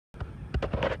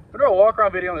We're doing a walk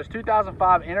around video on this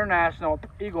 2005 International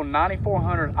Eagle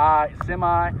 9400i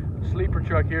semi sleeper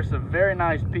truck here. It's a very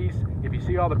nice piece. If you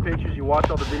see all the pictures, you watch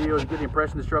all the videos, you get the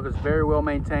impression this truck is very well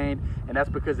maintained, and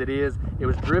that's because it is. It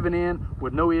was driven in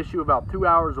with no issue about 2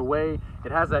 hours away.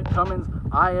 It has that Cummins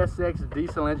ISX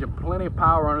diesel engine, plenty of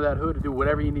power under that hood to do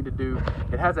whatever you need to do.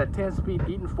 It has that 10-speed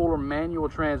Eaton Fuller manual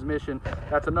transmission.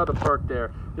 That's another perk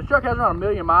there. This truck has around 1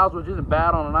 million miles, which isn't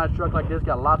bad on a nice truck like this.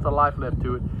 Got lots of life left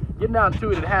to it. Getting down to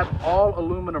it, it has all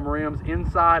aluminum rims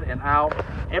inside and out.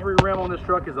 Every rim on this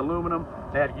truck is aluminum.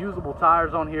 They have usable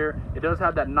tires on here. It does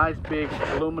have that nice big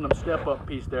aluminum step-up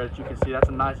piece there that you can see. That's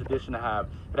a nice addition to have.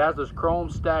 It has this chrome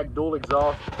stacked dual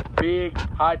exhaust, big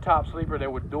high top sleeper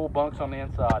there with dual bunks on the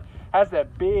inside. Has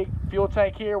that big fuel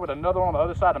tank here with another one on the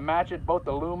other side to match it. Both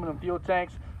aluminum fuel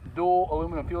tanks, dual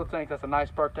aluminum fuel tanks. That's a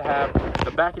nice perk to have.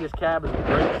 The back of this cab is in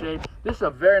great shape. This is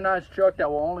a very nice truck that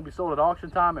will only be sold at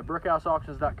auction time at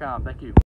brickhouseauctions.com. Thank you.